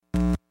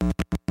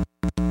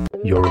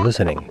You're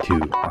listening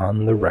to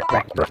On the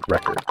Record.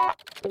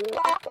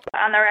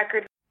 On the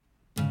Record.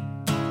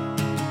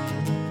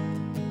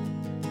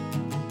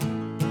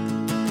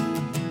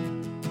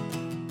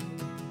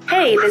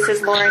 Hey, this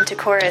is Lauren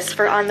Tecoris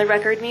for On the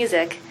Record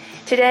Music.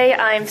 Today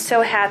I'm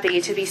so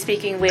happy to be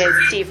speaking with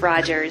Steve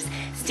Rodgers.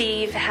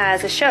 Steve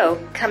has a show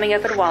coming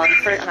up in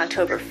Wallingford on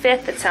October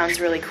 5th that sounds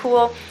really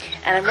cool,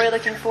 and I'm really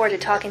looking forward to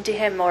talking to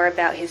him more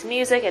about his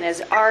music and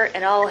his art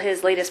and all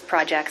his latest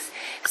projects.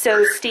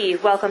 So,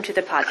 Steve, welcome to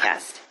the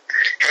podcast.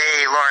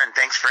 Hey, Lauren,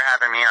 thanks for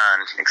having me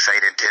on.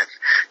 Excited to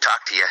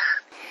talk to you.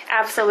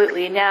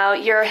 Absolutely. Now,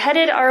 you're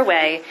headed our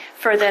way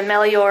for the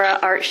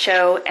Meliora Art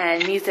Show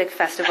and Music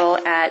Festival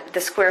at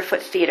the Square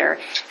Foot Theater.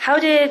 How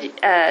did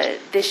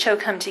this show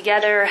come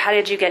together? How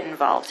did you get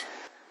involved?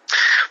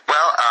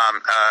 Well,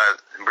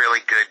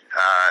 really good,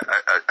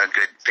 a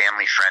good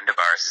family friend of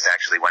ours is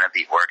actually one of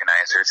the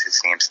organizers.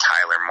 His name's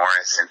Tyler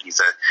Morris, and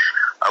he's a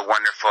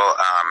wonderful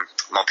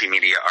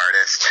multimedia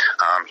artist.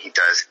 He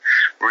does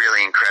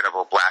really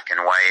incredible black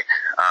and white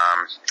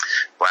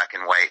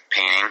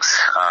paintings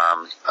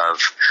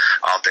of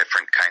all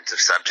different kinds of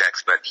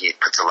subjects, but he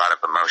puts a lot of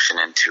emotion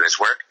into his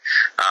work.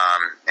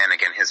 And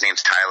again, his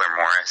name's Tyler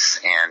Morris,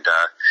 and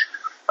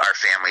our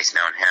family's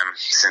known him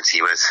since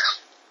he was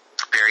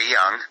very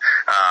young,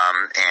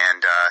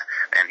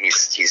 and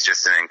he's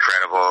just an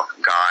incredible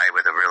guy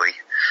with a really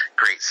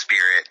great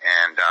spirit,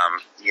 and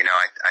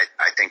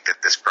I think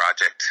that this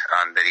project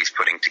that he's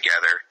putting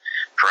together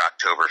for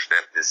October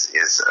 5th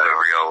is a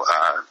real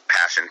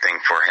passion thing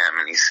for him,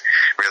 and he's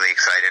really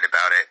excited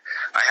about it.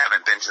 I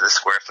haven't been to the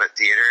Square Foot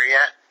Theater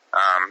yet,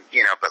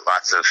 but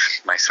lots of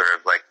my sort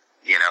of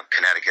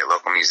Connecticut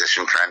local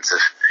musician friends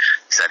have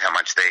said how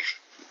much they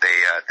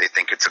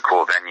think it's a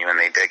cool venue and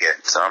they dig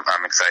it. So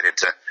I'm excited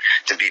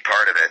to be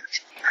part of it.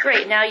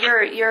 Great. Now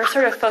you're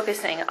sort of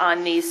focusing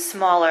on these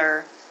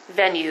smaller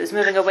venues,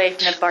 moving away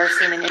from the bar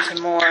scene and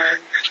into more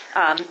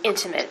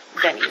intimate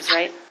venues,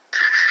 right?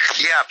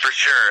 Yeah, for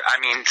sure. I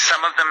mean,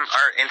 some of them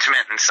are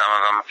intimate and some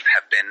of them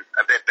have been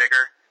a bit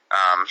bigger.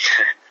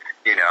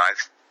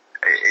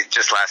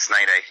 Just last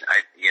night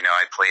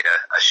I played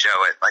a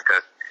show at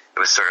it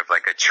was sort of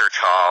like a church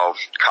hall,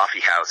 coffee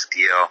house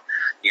deal,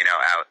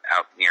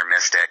 out near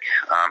Mystic,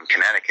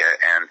 Connecticut.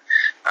 And,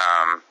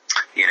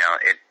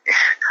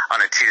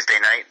 on a Tuesday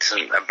night,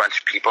 a bunch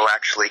of people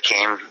actually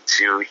came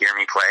to hear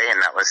me play,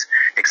 and that was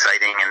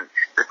exciting. And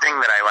the thing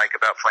that I like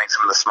about playing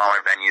some of the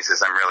smaller venues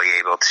is I'm really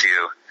able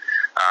to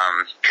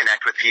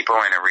connect with people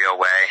in a real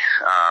way.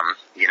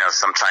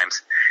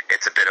 Sometimes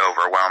it's a bit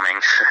overwhelming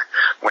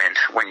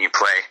when you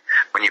play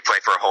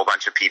for a whole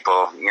bunch of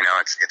people.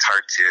 It's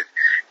hard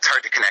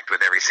to connect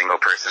with every single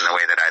person the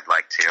way that I'd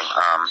like to.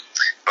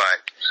 But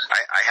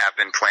I have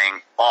been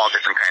playing all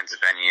different kinds of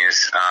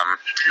venues.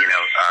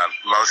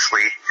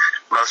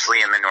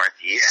 Mostly in the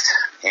Northeast,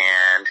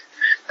 and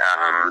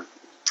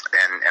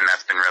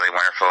that's been really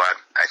wonderful.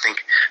 I think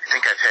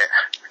I've hit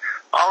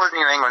all of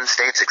New England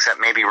states except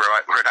maybe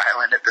Rhode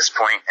Island at this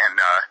point, and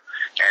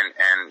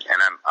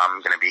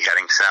I'm going to be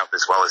heading south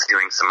as well as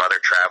doing some other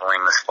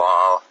traveling this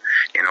fall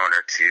in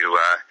order to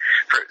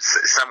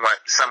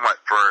somewhat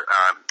for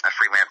a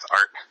freelance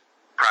art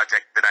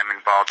project that I'm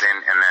involved in,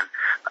 and then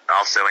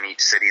also in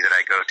each city that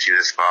I go to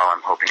this fall,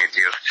 I'm hoping to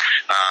do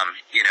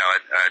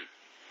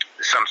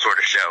some sort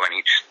of show in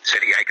each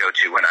city I go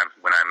to when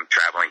I'm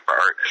traveling for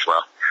art as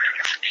well.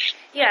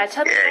 Yeah,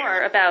 tell me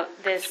more about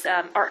this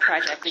art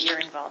project that you're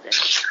involved in.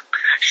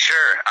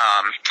 Sure.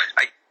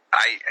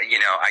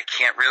 I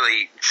can't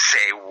really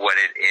say what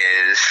it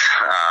is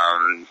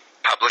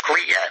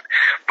publicly yet,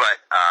 but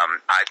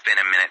I've been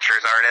a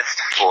miniatures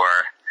artist for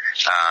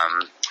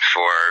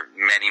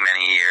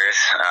many years,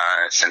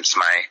 since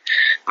my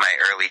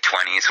early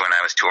 20s when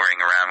I was touring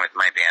around with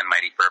my band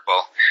Mighty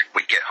Purple.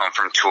 We'd get home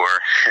from tour,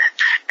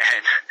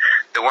 and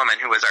the woman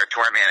who was our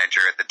tour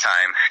manager at the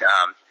time,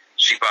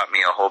 she bought me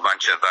a whole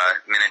bunch of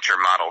miniature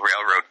model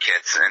railroad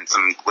kits and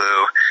some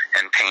glue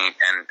and paint,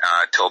 and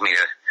told me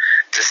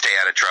to stay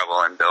out of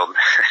trouble and build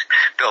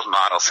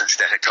models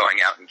instead of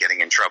going out and getting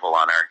in trouble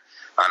on our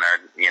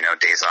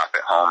days off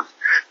at home.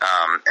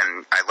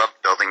 And I loved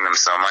building them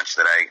so much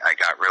that I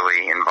got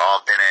really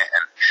involved in it,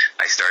 and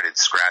I started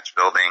scratch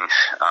building,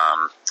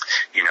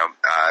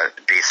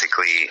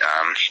 basically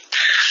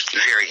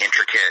very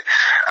intricate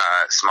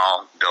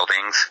small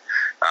buildings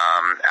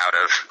out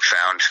of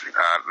found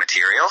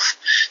materials.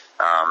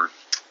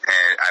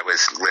 And I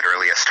was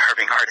literally a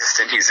starving artist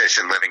and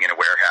musician living in a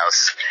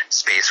warehouse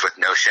space with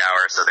no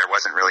shower, so there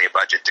wasn't really a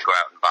budget to go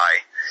out and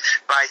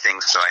buy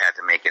things, so I had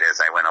to make it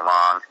as I went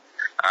along.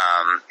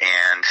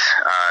 And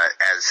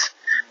as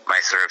my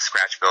sort of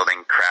scratch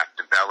building craft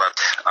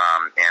developed,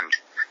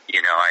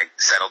 I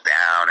settled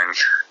down and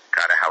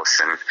got a house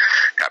and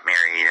got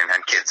married and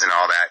had kids and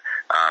all that,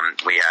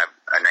 we have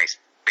a nice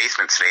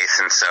basement space,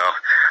 and so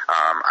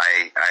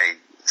I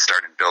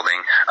started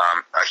building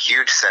a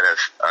huge set of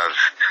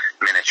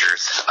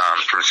miniatures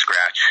from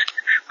scratch,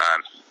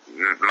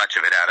 much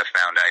of it out of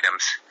found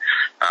items,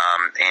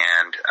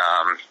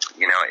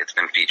 It's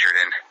been featured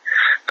in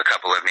a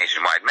couple of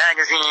nationwide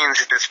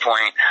magazines at this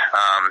point,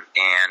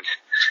 and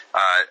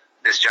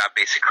this job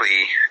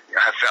basically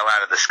fell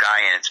out of the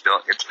sky, and it's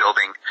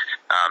building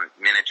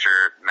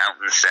miniature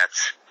mountain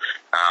sets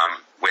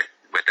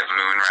with the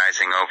moon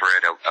rising over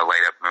it, a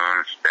light up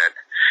moon that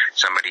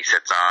somebody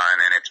sits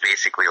on, and it's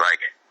basically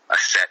like a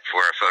set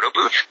for a photo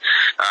booth.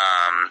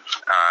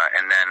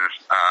 And then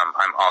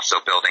I'm also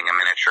building a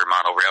miniature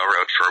model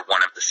railroad for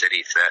one of the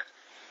cities that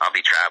I'll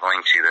be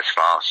traveling to this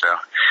fall. So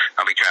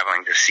I'll be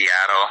traveling to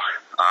Seattle,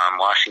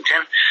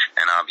 Washington,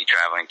 and I'll be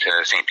traveling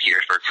to St.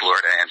 Petersburg,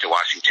 Florida, and to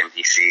Washington,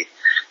 D.C.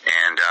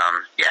 And,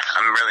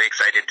 I'm really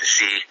excited to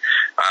see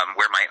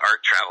where my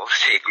art travels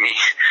take me,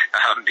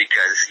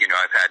 because,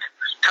 I've had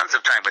tons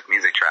of time with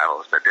music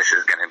travels, but this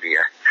is going to be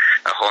a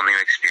whole new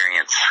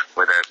experience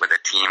with a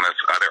team of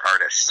other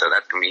artists. So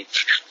that's going to be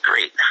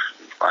great,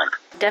 fun.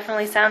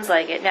 Definitely sounds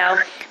like it. Now,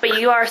 but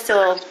you are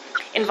still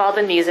involved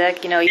in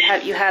music. You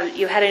had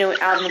a new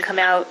album come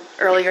out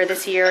earlier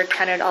this year,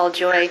 Counted All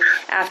Joy,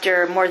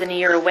 after more than a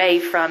year away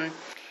from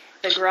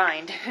the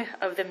grind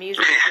of the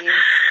music scene.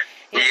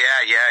 A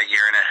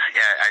year and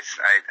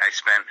I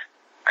spent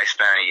a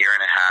year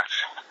and a half,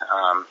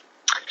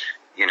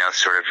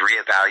 sort of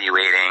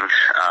reevaluating,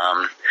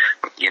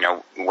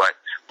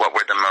 what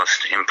were the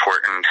most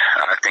important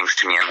things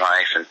to me in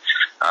life, and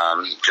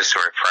just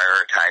sort of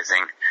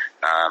prioritizing,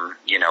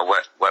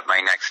 what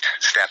my next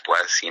step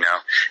was.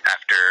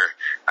 After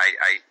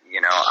I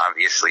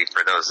obviously,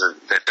 for those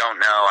that don't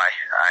know,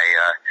 I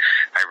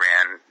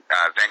ran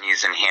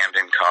venues in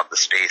Hamden called The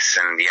Space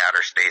and The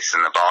Outer Space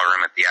and the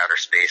Ballroom at the Outer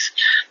Space,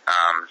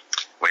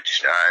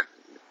 which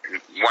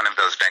one of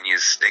those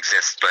venues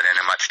exists, but in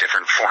a much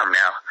different form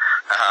now.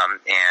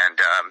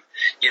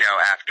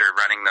 After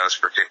running those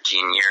for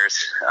 15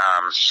 years,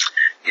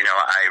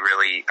 I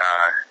really,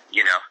 that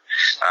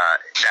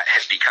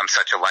had become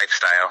such a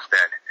lifestyle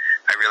that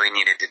I really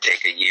needed to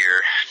take a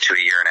year to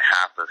a year and a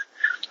half of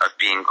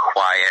being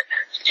quiet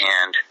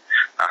and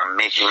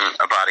making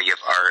a body of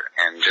art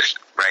and just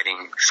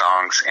writing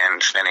songs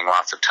and spending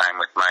lots of time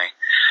with my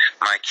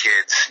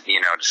kids,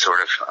 to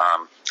sort of,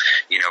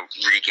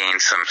 regain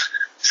some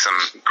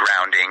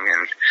grounding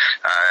and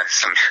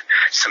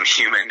some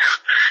human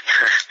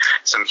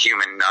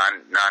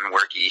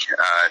non-worky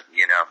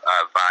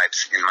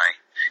vibes in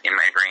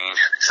my brain.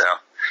 So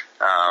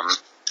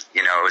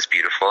it was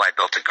beautiful. I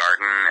built a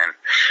garden, and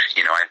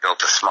I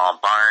built a small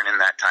barn in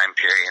that time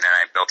period, and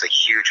I built a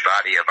huge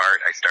body of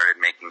art. I started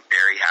making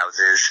fairy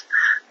houses,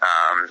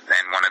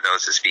 and one of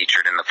those is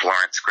featured in the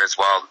Florence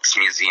Griswold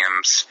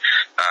Museum's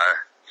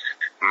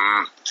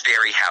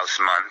Fairy House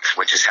Month,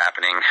 which is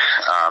happening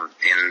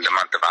in the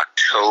month of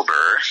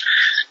October.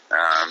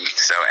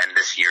 And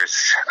this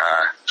year's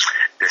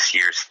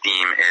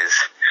theme is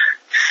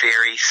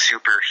fairy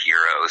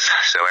superheroes.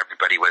 So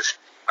everybody was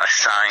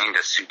assigned a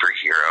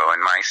superhero,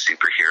 and my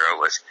superhero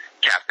was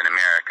Captain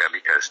America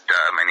because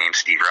my name's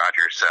Steve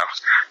Rodgers. So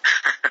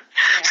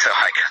so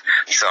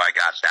I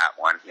got that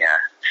one. Yeah,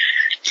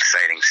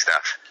 exciting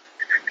stuff.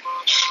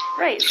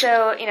 Right.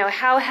 So,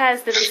 how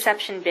has the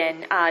reception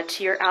been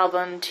to your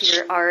album, to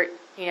your art,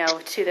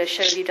 to the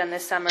shows you've done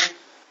this summer?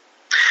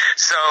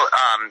 So,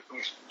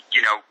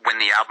 when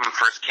the album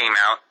first came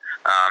out,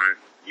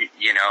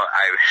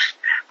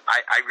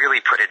 I really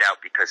put it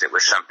out because it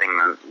was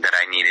something that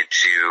I needed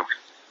to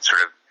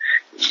sort of,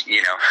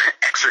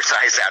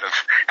 exercise out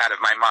of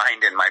my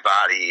mind and my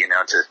body,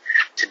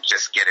 to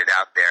just get it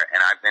out there.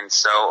 And I've been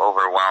so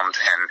overwhelmed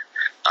and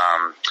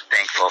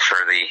thankful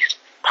for the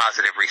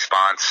positive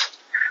response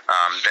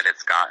that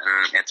it's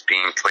gotten. It's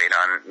being played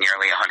on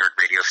nearly 100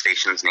 radio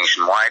stations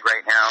nationwide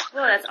right now.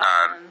 Well, that's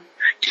awesome.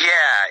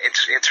 Yeah,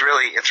 it's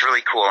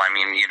really cool. I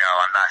mean,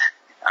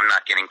 I'm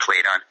not getting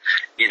played on,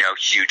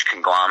 huge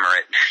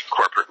conglomerate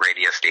corporate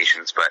radio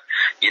stations, but,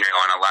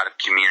 on a lot of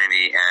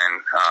community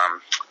and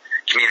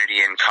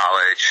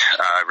college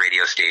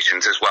radio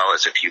stations, as well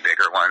as a few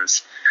bigger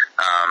ones.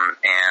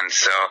 And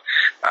so,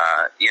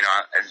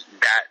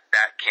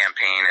 that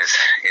campaign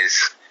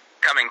is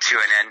coming to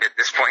an end at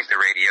this point, the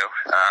radio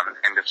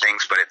end of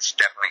things, but it's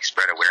definitely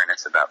spread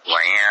awareness about who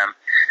I am.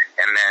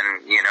 And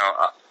then,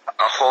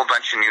 a whole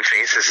bunch of new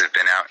faces have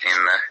been out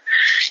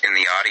in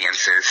the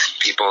audiences,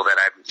 people that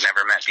I've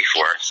never met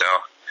before.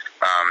 So,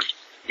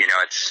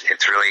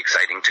 it's really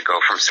exciting to go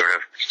from sort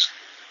of,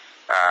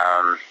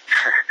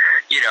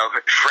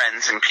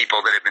 friends and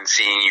people that have been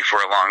seeing you for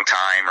a long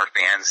time, or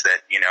fans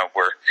that,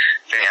 were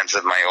fans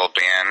of my old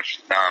band,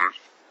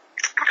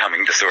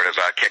 coming to sort of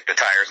kick the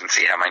tires and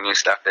see how my new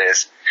stuff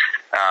is,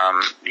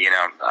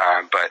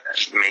 but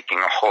making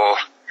a whole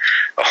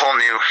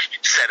new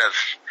set of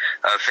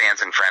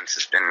fans and friends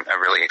has been a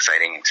really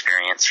exciting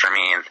experience for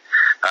me. And,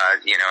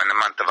 in the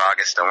month of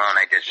August alone,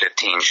 I did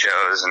 15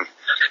 shows and,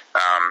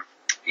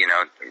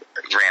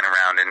 ran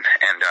around and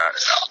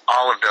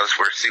all of those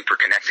were super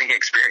connecting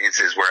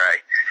experiences where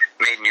I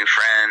made new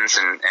friends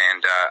and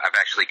I've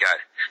actually got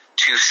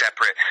two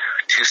separate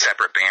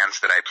bands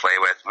that I play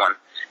with. One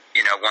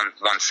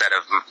set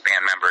of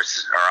band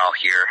members are all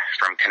here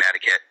from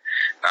Connecticut,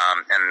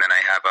 And then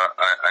I have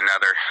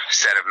another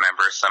set of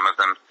members. Some of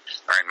them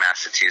are in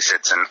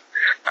Massachusetts, and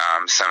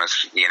some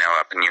is,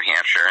 up in New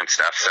Hampshire and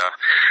stuff. So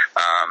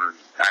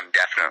I'm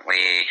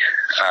definitely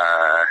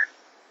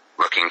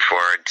looking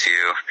forward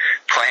to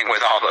playing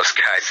with all those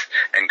guys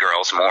and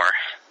girls more.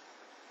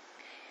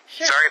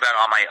 Sure. Sorry about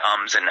all my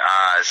ums and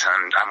ahs.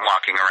 I'm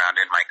walking around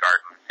in my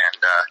garden,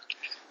 and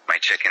my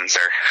chickens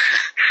are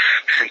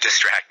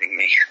distracting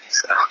me.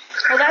 So.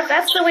 Well,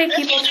 that's the way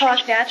people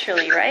talk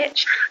naturally,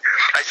 right?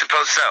 I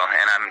suppose so,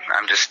 and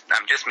I'm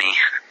just me.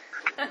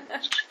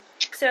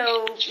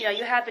 So,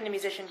 you have been a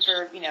musician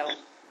for,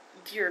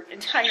 your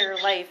entire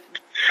life,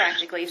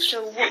 practically.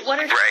 So what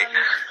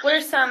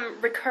are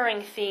some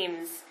recurring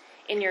themes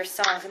in your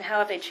songs, and how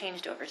have they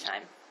changed over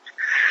time?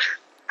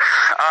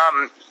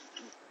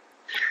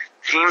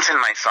 Themes in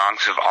my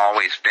songs have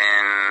always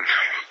been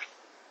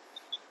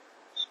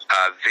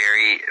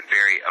very,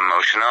 very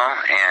emotional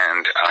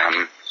and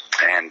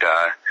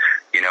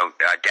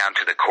down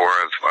to the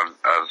core of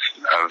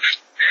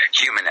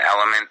human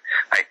element.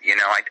 I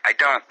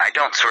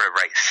don't sort of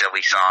write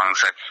silly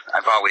songs.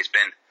 I've always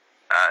been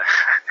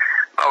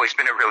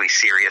a really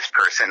serious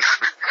person.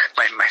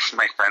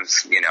 my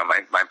friends,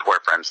 my poor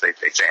friends, they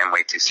say I'm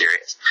way too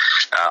serious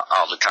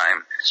all the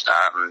time.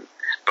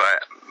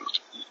 But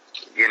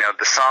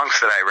the songs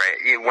that I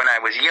write, when I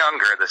was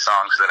younger, the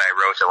songs that I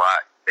wrote a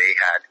lot, they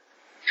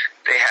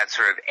had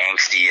sort of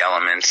angsty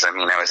elements. I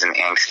mean, I was an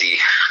angsty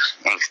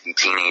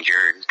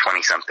teenager,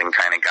 20-something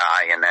kind of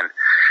guy, and then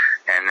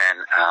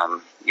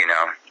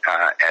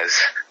as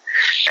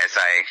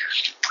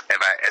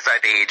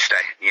I've aged,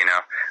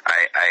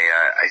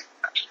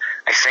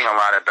 I sing a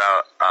lot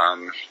about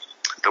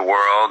the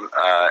world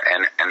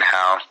and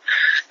how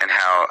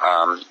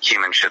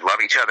humans should love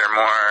each other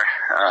more.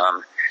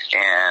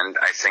 And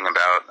I sing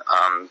about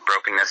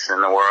brokenness in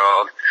the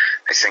world.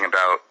 I sing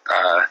about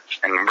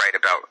and write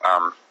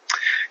about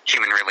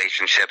human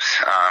relationships.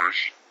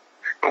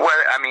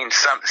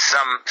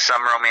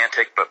 Some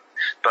romantic, but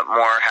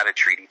more how to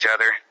treat each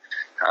other.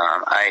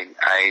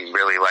 I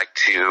really like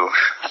to.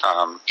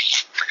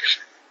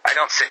 I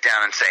don't sit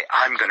down and say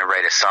I'm going to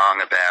write a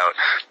song about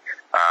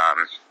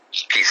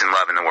peace and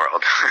love in the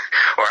world,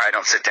 or I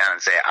don't sit down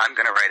and say I'm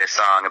going to write a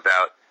song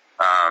about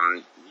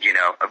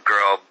a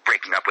girl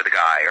breaking up with a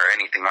guy or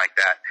anything like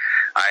that.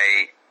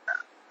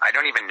 I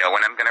don't even know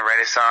when I'm going to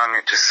write a song.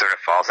 It just sort of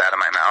falls out of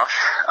my mouth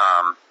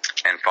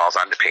and falls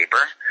onto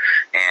paper.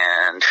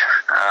 And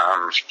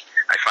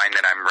I find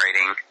that I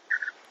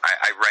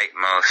write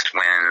most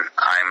when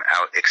I'm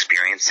out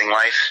experiencing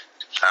life.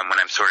 When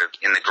I'm sort of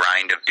in the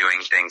grind of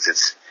doing things,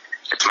 it's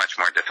much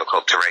more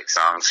difficult to write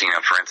songs.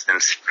 For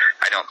instance,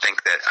 I don't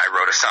think that I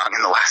wrote a song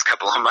in the last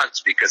couple of months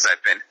because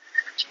I've been,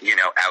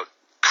 out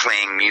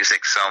playing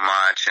music so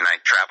much, and I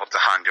traveled to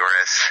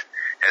Honduras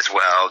as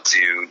well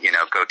to,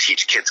 go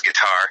teach kids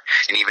guitar.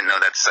 And even though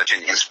that's such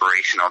an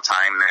inspirational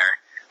time there,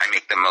 I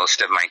make the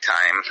most of my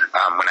time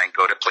when I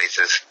go to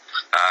places,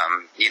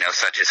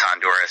 such as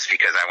Honduras,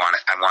 because I want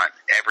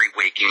every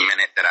waking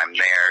minute that I'm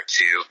there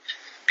to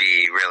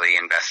be really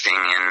investing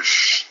in,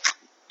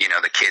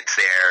 the kids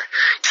there,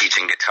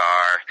 teaching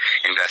guitar,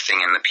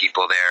 investing in the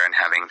people there, and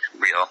having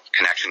real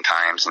connection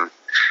times and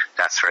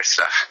that sort of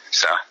stuff.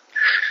 So.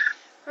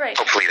 Right.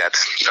 Hopefully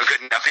that's a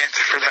good enough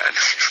answer for that.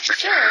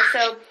 Sure.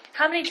 So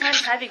how many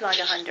times have you gone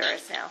to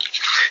Honduras now?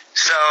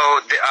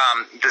 So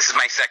this is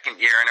my second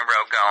year in a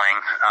row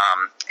going,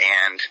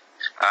 and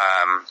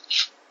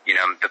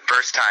the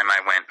first time I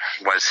went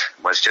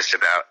was just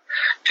about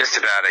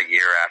a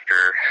year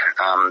after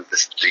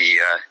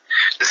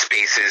the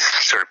spaces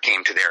sort of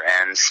came to their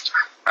ends,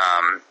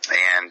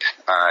 and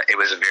it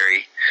was a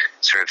very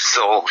sort of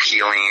soul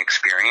healing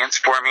experience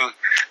for me.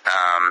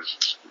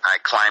 I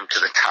climbed to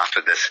the top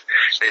of this.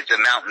 The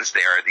mountains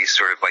there are these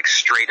sort of like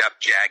straight up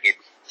jagged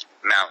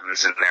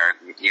mountains, and they're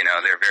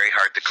very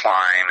hard to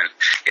climb, and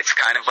it's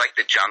kind of like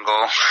the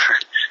jungle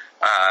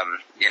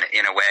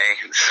in a way.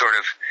 It's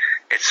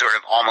sort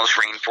of almost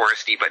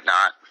rainforesty, but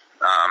not.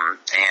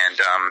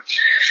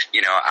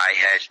 I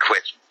had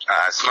quit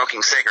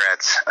smoking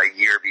cigarettes a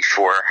year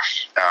before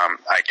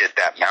I did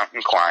that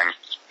mountain climb.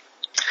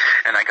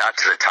 And I got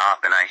to the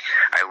top, and I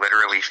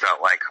literally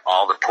felt like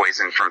all the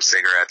poison from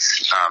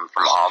cigarettes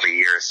from all the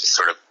years just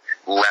sort of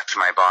left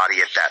my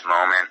body at that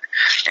moment.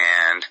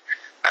 And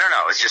I don't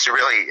know,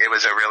 it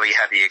was a really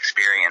heavy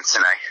experience.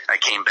 And I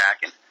came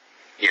back and,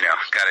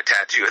 got a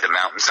tattoo of the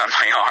mountains on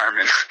my arm,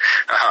 and,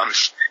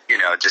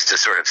 just to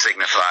sort of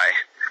signify,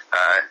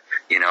 a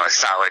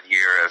solid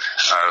year of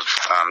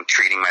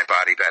treating my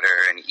body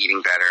better and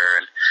eating better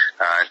and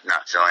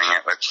not filling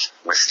it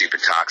with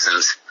stupid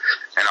toxins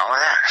and all of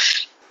that.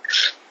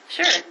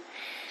 Sure.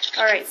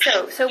 All right.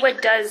 So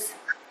what does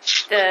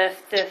the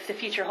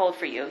future hold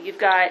for you? You've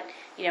got,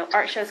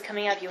 art shows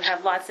coming up. You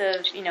have lots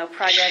of,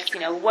 projects.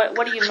 What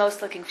are you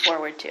most looking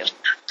forward to?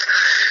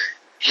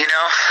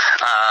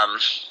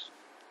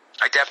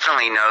 I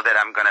definitely know that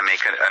I'm going to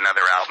make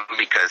another album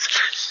because,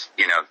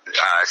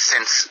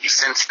 since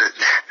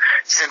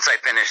I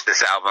finished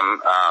this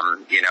album,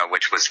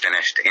 which was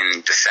finished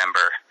in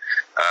December,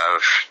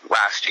 of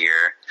last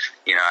year,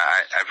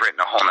 I've written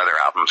a whole nother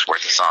album's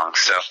worth of songs.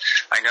 So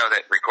I know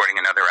that recording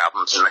another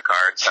album's in the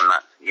cards. I'm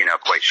not,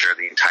 quite sure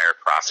the entire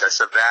process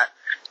of that.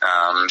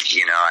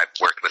 I've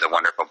worked with a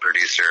wonderful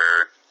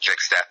producer, Vic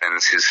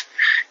Steffens, who's,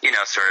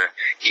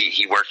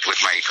 he worked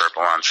with Mighty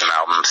Purple on some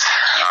albums,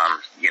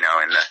 in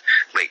the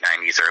late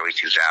 90s, early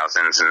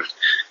 2000s. And,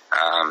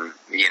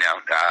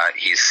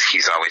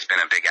 he's always been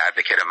a big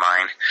advocate of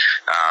mine.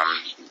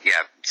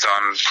 So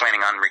I'm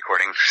planning on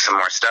recording some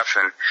more stuff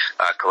and,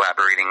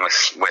 collaborating with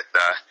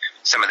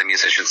some of the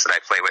musicians that I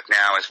play with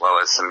now, as well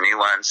as some new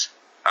ones,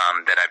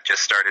 that I've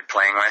just started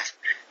playing with.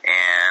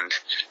 And,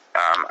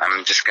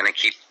 I'm just going to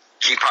keep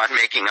on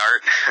making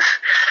art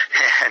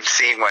and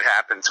seeing what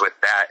happens with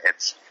that.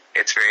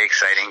 It's very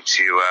exciting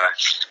to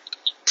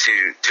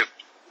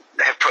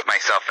have put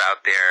myself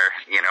out there,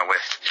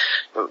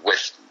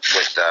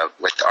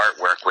 with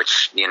artwork,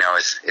 which,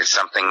 is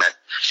something that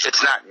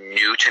it's not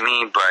new to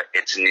me, but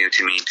it's new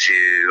to me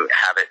to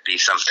have it be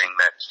something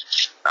that,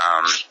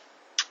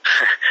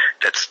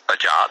 that's a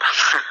job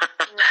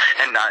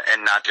and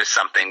not just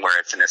something where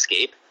it's an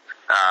escape.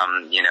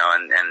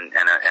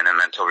 And a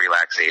mental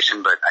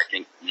relaxation. But I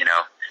think,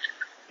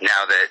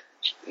 now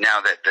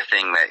that the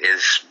thing that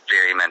is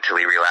very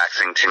mentally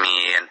relaxing to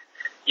me and,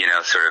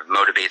 sort of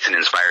motivates and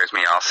inspires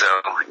me also,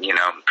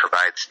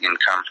 provides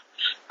income,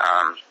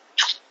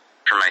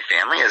 for my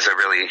family is a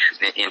really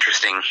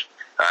interesting,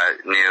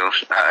 new,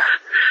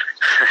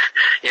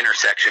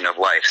 intersection of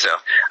life. So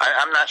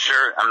I'm not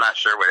sure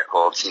what it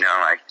holds.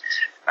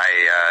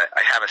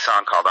 I have a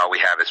song called All We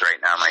Have Is Right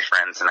Now, My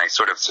Friends, and I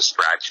sort of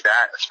subscribe to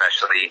that,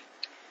 especially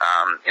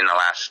in the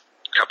last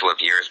couple of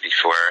years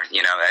before,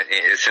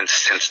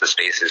 since the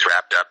space is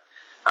wrapped up.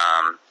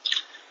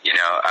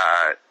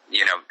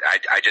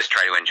 I just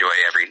try to enjoy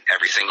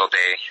every single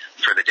day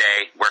for the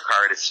day, work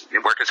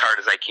as hard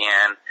as I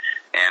can,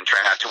 and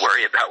try not to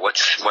worry about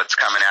what's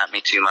coming at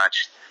me too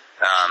much.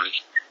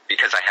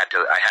 Because I had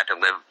to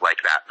live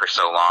like that for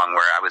so long,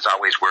 where I was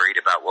always worried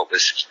about what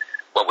was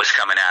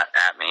coming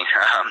at me.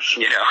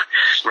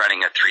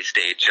 Running a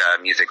 3-stage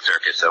music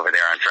circus over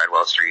there on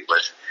Treadwell Street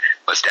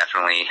was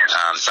definitely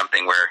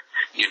something where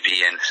you'd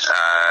be in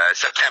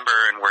September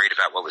and worried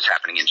about what was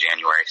happening in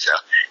January. So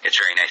it's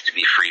very nice to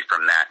be free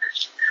from that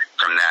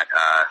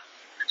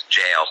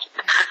jail.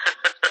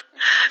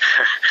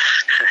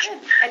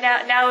 And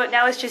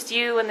now it's just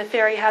you and the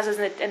fairy houses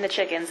and the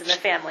chickens and the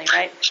family,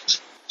 right?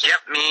 Yep,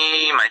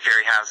 me, my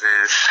fairy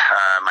houses,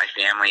 my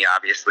family,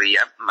 obviously.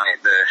 Yep,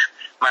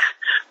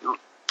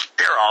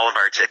 they're all of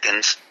our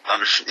chickens,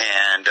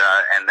 and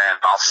then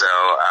also,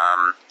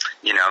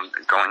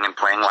 going and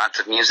playing lots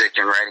of music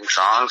and writing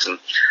songs and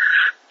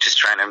just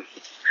trying to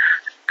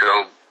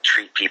go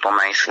treat people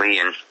nicely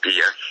and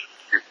be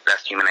the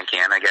best human I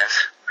can, I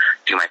guess.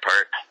 Do my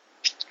part.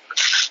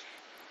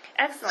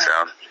 Excellent.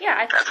 So,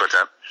 yeah, that's what's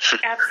up.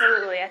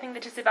 Absolutely. I think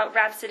that just about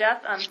wraps it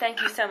up.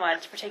 Thank you so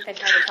much for taking the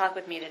time to talk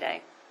with me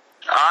today.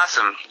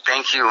 Awesome.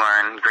 Thank you,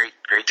 Lauren.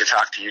 Great to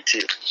talk to you,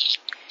 too.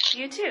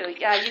 You too.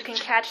 You can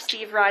catch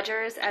Steve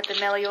Rodgers at the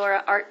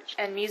Meliora Art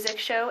and Music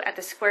Show at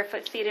the Square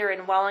Foot Theater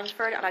in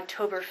Wallingford on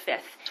October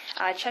 5th.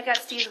 Check out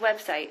Steve's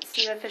website,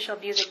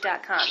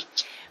 steveofficialmusic.com.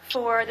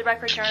 For The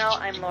Record Journal,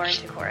 I'm Lauren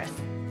Tekoris.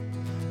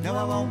 No,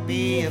 I won't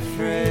be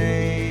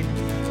afraid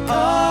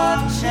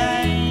of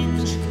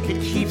change.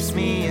 It keeps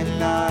me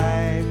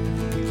alive.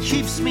 It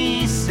keeps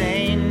me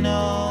sane.